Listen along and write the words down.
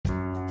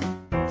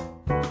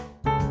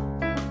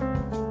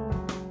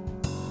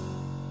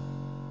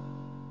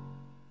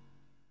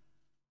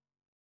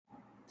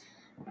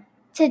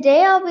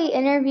Today I'll be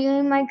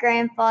interviewing my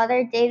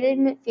grandfather, David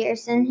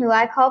McPherson, who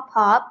I call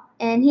Pop,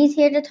 and he's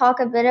here to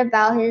talk a bit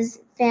about his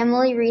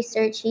family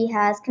research he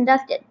has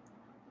conducted.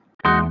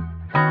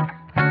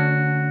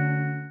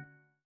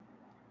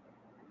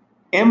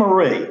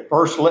 Anne-Marie,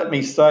 first let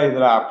me say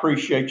that I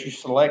appreciate you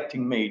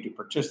selecting me to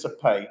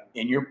participate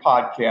in your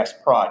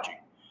podcast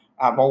project.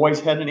 I've always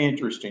had an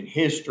interest in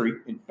history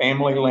and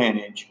family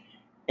lineage,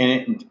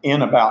 and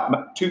in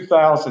about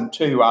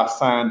 2002, I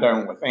signed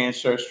on with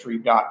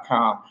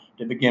Ancestry.com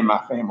to begin my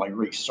family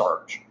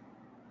research.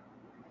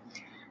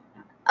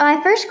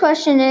 My first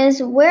question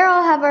is, where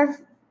all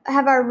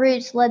have our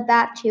roots led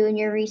back to in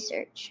your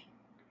research?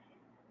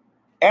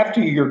 After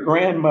your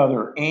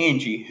grandmother,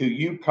 Angie, who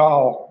you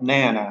call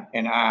Nana,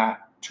 and I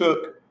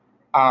took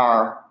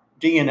our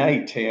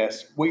DNA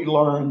test, we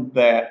learned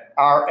that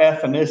our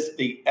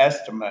ethnicity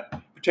estimate,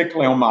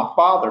 particularly on my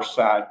father's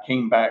side,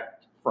 came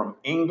back from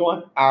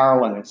England,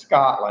 Ireland, and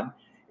Scotland,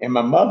 and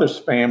my mother's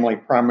family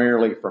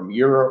primarily from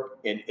Europe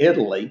and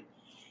Italy.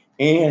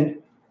 And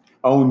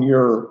on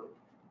your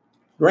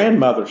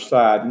grandmother's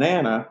side,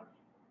 Nana,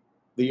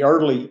 the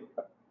early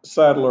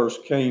settlers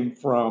came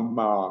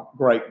from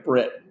Great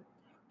Britain.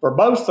 For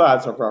both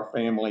sides of our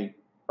family,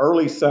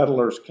 early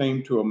settlers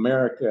came to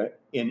America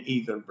in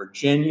either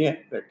Virginia,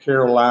 the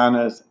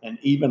Carolinas, and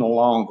even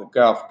along the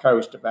Gulf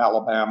Coast of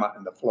Alabama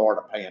and the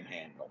Florida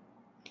Panhandle.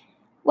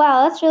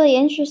 Wow, that's really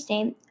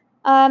interesting.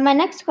 My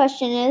next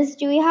question is,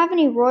 do we have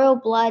any royal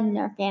blood in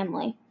our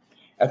family?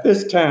 At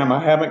this time,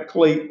 I haven't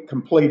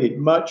completed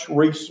much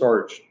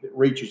research that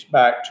reaches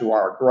back to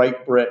our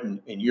Great Britain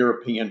and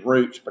European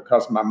roots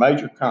because my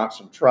major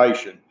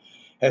concentration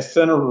has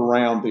centered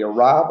around the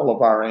arrival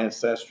of our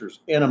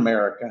ancestors in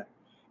America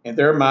and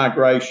their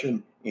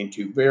migration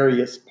into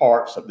various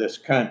parts of this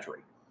country.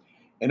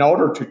 In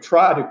order to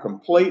try to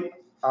complete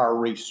our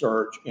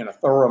research in a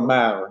thorough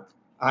manner,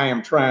 I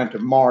am trying to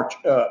march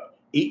up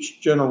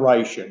each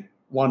generation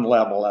one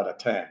level at a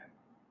time.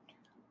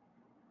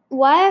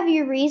 Why have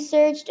you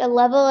researched a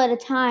level at a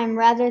time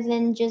rather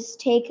than just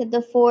take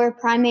the 4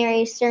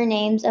 primary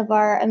surnames of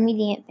our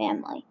immediate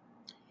family?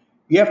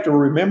 You have to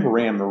remember,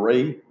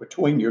 Anne-Marie,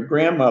 between your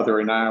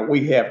grandmother and I,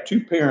 we have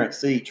 2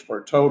 parents each for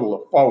a total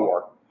of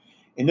 4,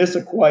 and this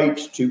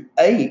equates to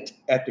 8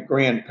 at the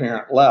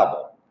grandparent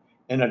level,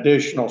 an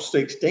additional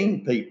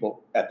 16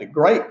 people at the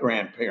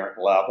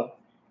great-grandparent level,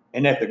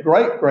 and at the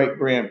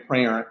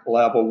great-great-grandparent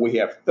level, we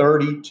have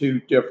 32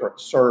 different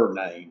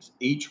surnames,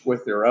 each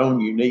with their own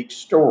unique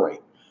story.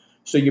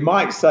 So you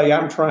might say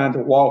I'm trying to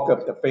walk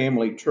up the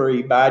family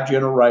tree by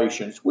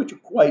generations, which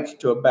equates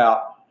to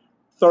about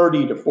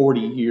 30 to 40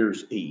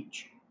 years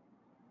each.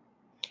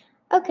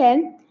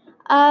 Okay.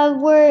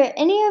 Were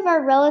any of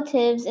our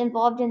relatives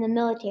involved in the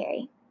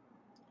military?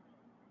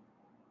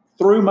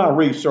 Through my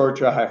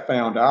research, I have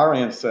found our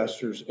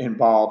ancestors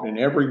involved in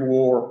every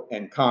war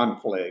and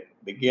conflict,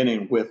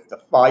 beginning with the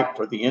fight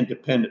for the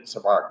independence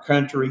of our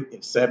country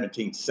in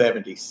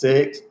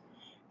 1776,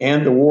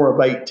 and the War of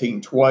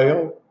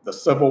 1812, the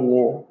Civil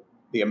War,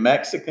 the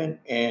Mexican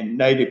and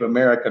Native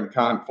American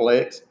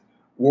conflicts,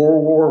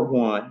 World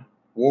War I,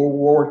 World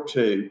War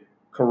II,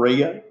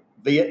 Korea,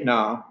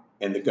 Vietnam,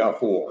 and the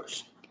Gulf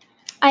Wars.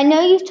 I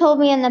know you've told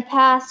me in the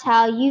past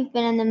how you've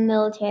been in the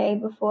military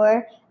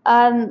before.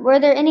 Were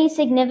there any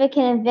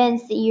significant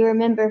events that you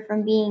remember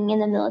from being in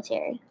the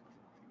military?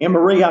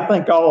 Anne-Marie, I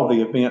think all of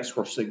the events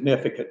were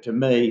significant to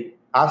me.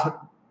 I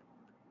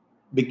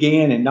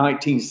began in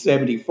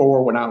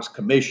 1974 when I was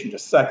commissioned a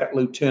second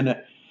lieutenant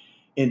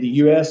in the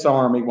U.S.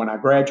 Army. When I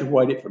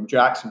graduated from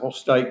Jacksonville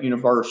State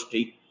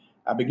University,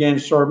 I began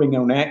serving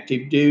on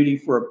active duty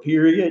for a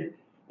period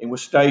and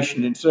was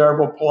stationed in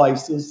several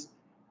places.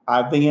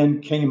 I then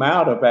came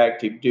out of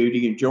active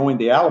duty and joined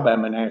the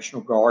Alabama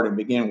National Guard and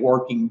began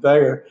working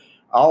there.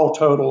 All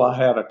total, I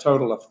had a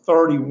total of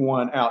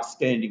 31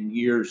 outstanding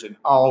years, and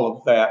all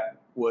of that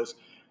was,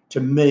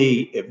 to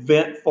me,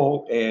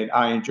 eventful, and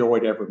I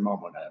enjoyed every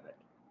moment of it.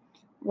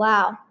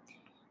 Wow.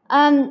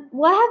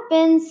 What have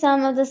been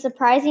some of the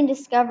surprising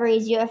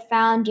discoveries you have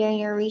found during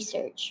your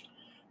research?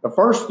 The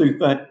first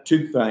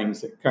 2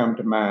 things that come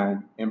to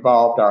mind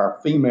involved our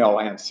female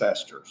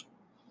ancestors.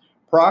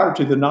 Prior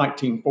to the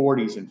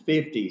 1940s and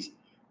 50s,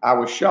 I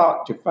was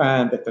shocked to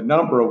find that the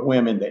number of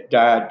women that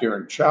died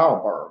during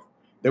childbirth,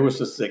 there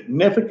was a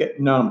significant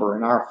number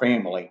in our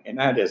family, and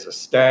that is a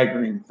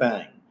staggering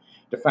thing,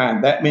 to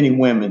find that many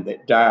women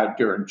that died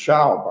during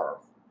childbirth.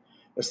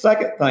 The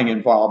second thing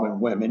involving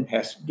women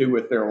has to do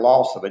with their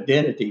loss of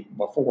identity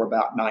before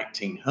about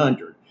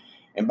 1900.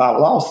 And by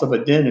loss of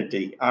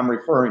identity, I'm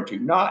referring to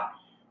not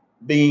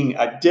being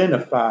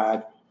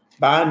identified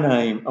by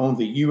name on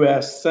the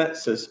U.S.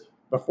 Census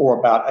before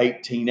about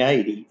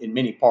 1880 in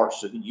many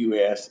parts of the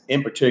U.S.,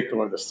 in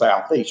particular the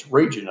southeast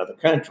region of the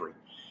country.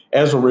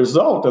 As a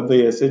result of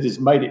this, it has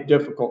made it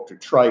difficult to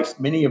trace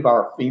many of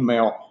our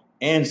female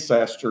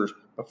ancestors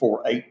before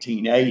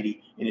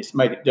 1880, and it's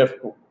made it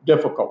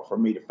difficult for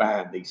me to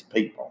find these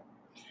people.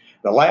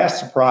 The last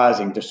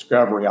surprising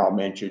discovery I'll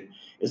mention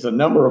is the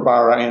number of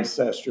our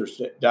ancestors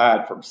that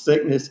died from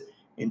sickness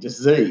and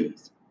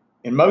disease.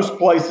 In most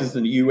places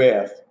in the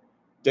U.S.,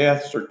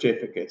 death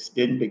certificates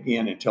didn't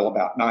begin until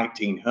about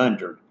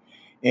 1900.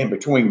 And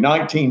between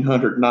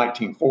 1900 and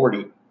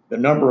 1940, the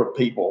number of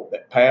people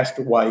that passed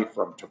away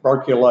from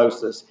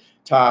tuberculosis,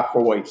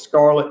 typhoid,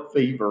 scarlet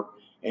fever,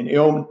 and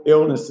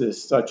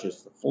illnesses such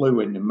as the flu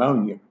and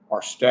pneumonia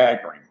are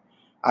staggering.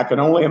 I can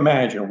only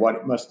imagine what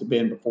it must have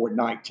been before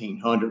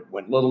 1900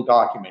 when little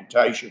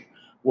documentation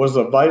was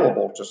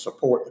available to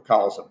support the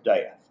cause of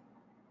death.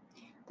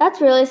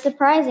 That's really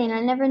surprising. I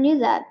never knew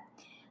that.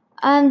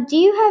 Do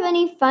you have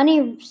any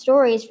funny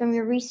stories from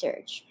your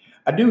research?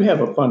 I do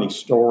have a funny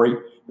story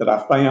that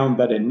I found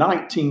that in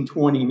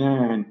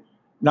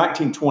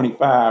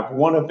 1925,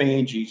 one of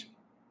Angie's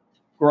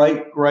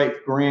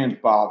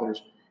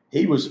great-great-grandfathers,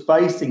 he was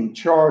facing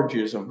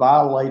charges of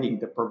violating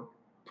the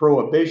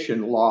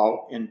prohibition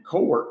law in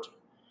court,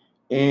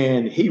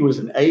 and he was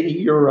an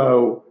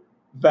 80-year-old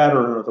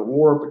veteran of the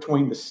war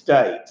between the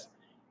states.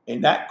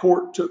 And that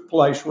court took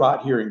place right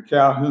here in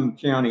Calhoun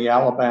County,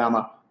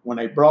 Alabama. When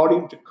they brought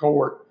him to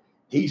court,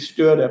 he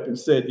stood up and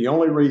said the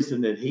only reason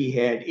that he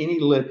had any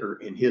liquor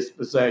in his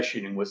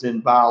possession and was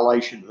in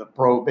violation of the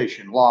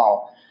prohibition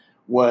law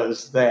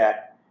was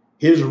that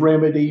his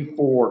remedy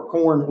for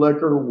corn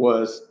liquor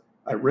was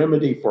a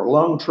remedy for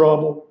lung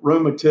trouble,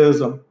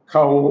 rheumatism,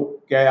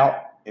 cold,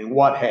 gout, and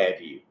what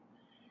have you.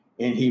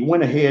 And he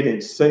went ahead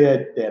and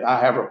said that I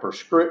have a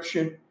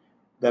prescription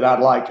that I'd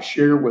like to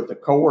share with the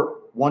court: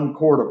 1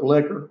 quart of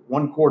liquor,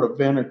 1 quart of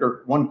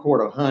vinegar, 1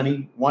 quart of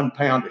honey, 1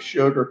 pound of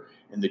sugar,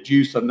 and the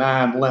juice of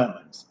 9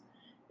 lemons.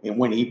 And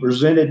when he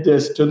presented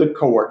this to the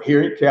court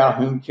here in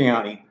Calhoun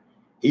County,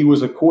 he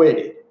was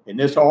acquitted. And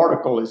this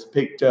article is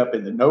picked up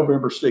in the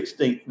November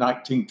 16th,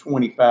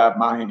 1925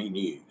 Miami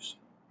News.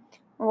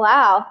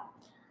 Wow.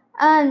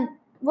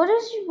 What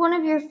is one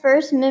of your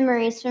first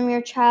memories from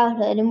your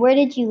childhood, and where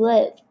did you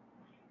live?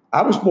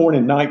 I was born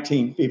in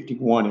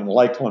 1951 in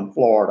Lakeland,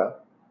 Florida,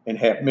 and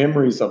have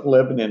memories of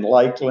living in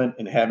Lakeland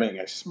and having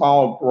a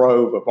small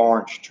grove of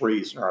orange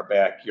trees in our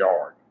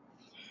backyard.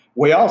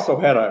 We also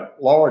had a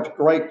large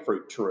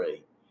grapefruit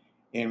tree.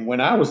 And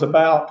when I was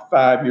about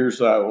 5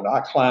 years old,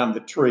 I climbed the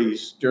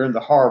trees during the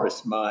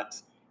harvest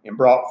months and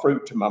brought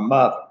fruit to my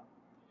mother.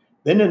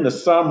 Then in the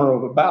summer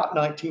of about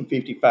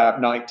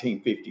 1955,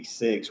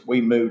 1956,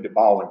 we moved to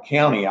Baldwin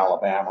County,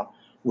 Alabama,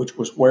 which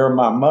was where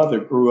my mother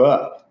grew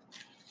up.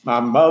 My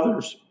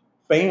mother's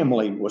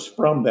family was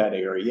from that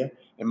area,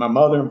 and my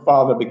mother and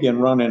father began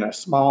running a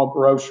small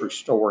grocery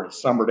store in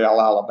Summerdale,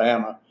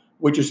 Alabama,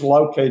 which is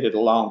located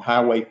along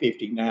Highway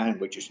 59,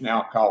 which is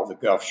now called the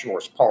Gulf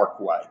Shores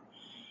Parkway.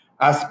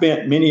 I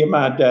spent many of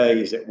my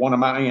days at one of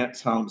my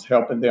aunt's homes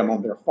helping them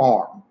on their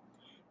farm.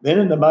 Then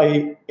in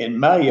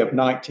May of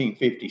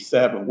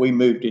 1957, we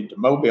moved into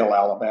Mobile,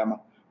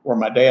 Alabama, where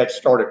my dad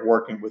started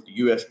working with the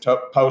U.S.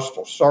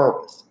 Postal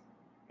Service.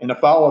 In the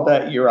fall of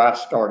that year, I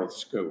started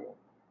school.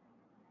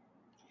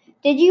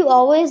 Did you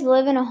always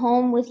live in a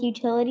home with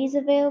utilities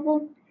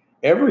available?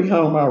 Every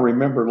home I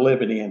remember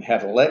living in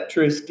had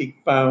electricity,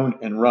 phone,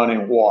 and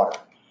running water.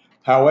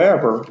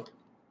 However,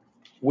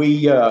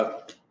 we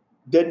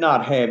did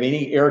not have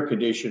any air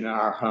conditioning in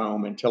our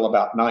home until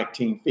about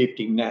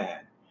 1959.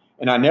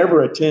 And I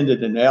never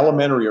attended an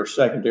elementary or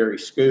secondary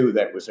school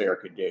that was air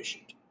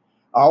conditioned.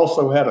 I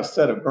also had a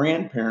set of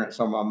grandparents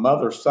on my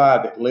mother's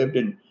side that lived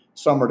in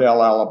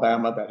Summerdale,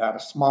 Alabama, that had a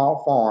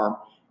small farm,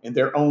 and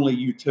their only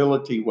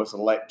utility was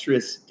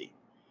electricity.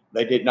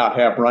 They did not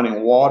have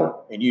running water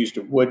and used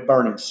a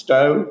wood-burning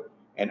stove,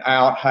 an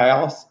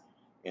outhouse,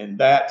 and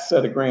that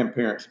set of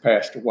grandparents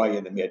passed away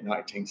in the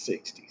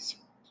mid-1960s.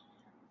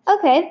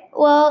 Okay,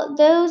 well,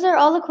 those are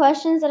all the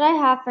questions that I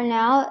have for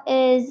now.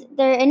 Is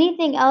there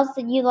anything else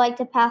that you'd like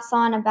to pass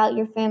on about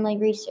your family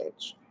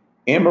research?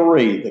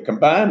 Anne-Marie, the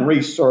combined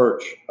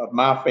research of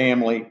my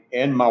family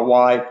and my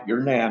wife,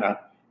 your Nana,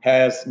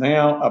 has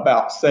now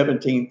about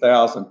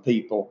 17,000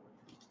 people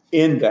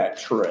in that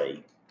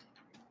tree.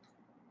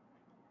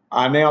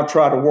 I now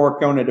try to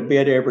work on it a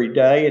bit every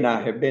day, and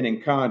I have been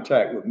in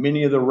contact with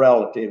many of the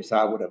relatives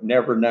I would have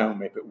never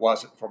known if it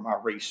wasn't for my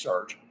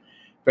research.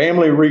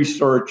 Family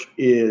research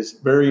is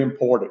very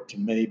important to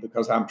me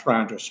because I'm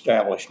trying to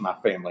establish my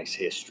family's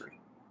history.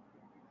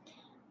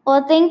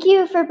 Well, thank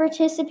you for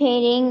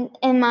participating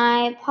in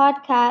my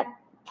podcast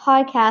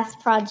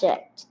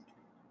project.